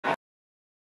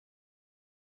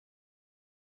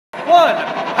one,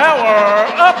 power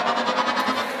up.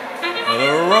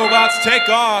 The robots take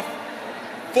off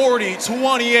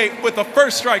 40-28 with the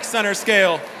first strike center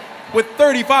scale with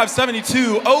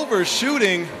 35-72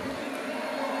 overshooting.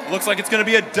 Looks like it's going to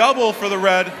be a double for the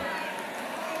red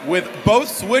with both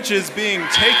switches being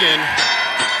taken.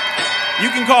 You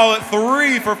can call it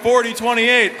 3 for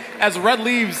 40-28 as red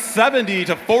leaves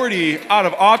 70-40 out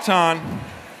of Auton.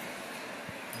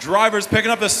 Drivers picking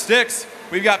up the sticks.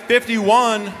 We've got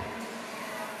 51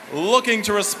 looking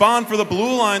to respond for the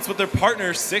blue lines with their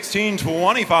partner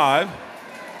 16-25.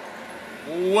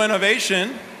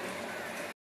 Winnovation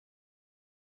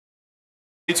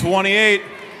 28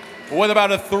 with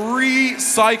about a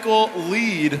 3-cycle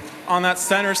lead on that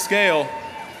center scale.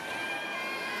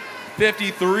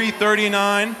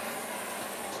 53-39.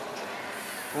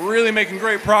 Really making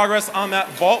great progress on that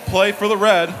vault play for the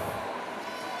red,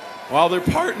 while their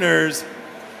partners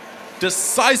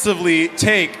decisively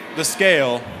take the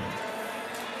scale.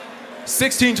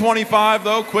 16-25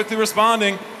 though, quickly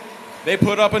responding. They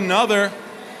put up another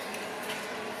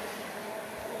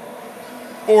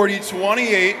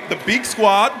 40-28. The Beak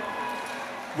Squad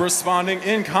responding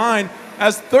in kind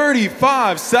as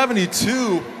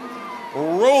 35-72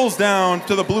 rolls down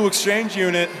to the blue exchange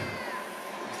unit.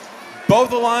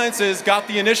 Both alliances got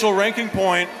the initial ranking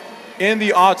point in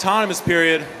the autonomous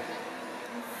period.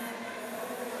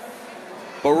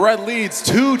 But red leads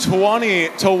 220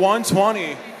 to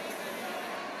 120.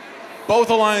 Both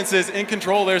alliances in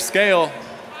control of their scale.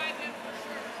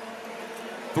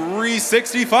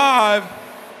 365.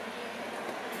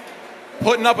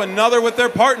 Putting up another with their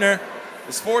partner.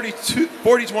 It's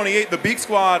 40-28. The Beak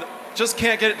Squad just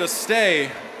can't get it to stay.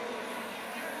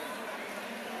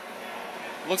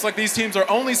 Looks like these teams are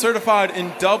only certified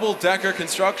in double-decker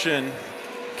construction.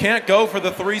 Can't go for the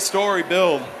 3-story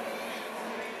build.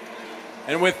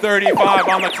 And with 35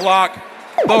 on the clock,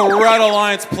 the Red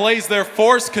Alliance plays their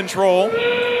force control,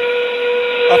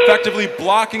 effectively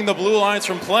blocking the Blue Alliance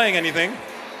from playing anything.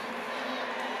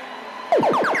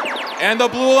 And the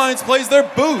Blue Alliance plays their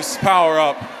boost power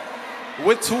up.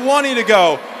 With 20 to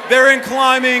go, they're in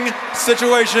climbing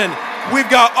situation. We've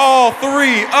got all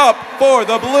 3 up for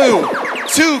the blue,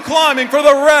 2 climbing for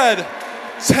the red,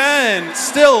 10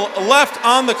 still left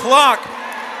on the clock.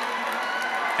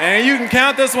 And you can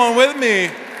count this one with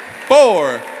me.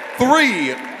 4,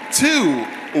 3, 2,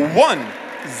 1,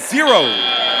 0.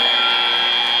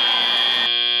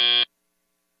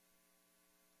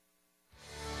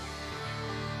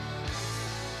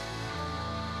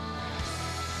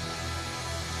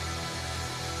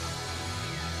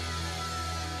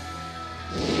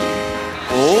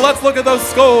 Let's look at those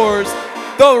scores.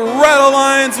 The Red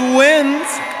Alliance wins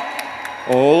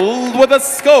with a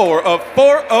score of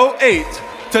 408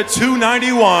 to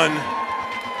 291.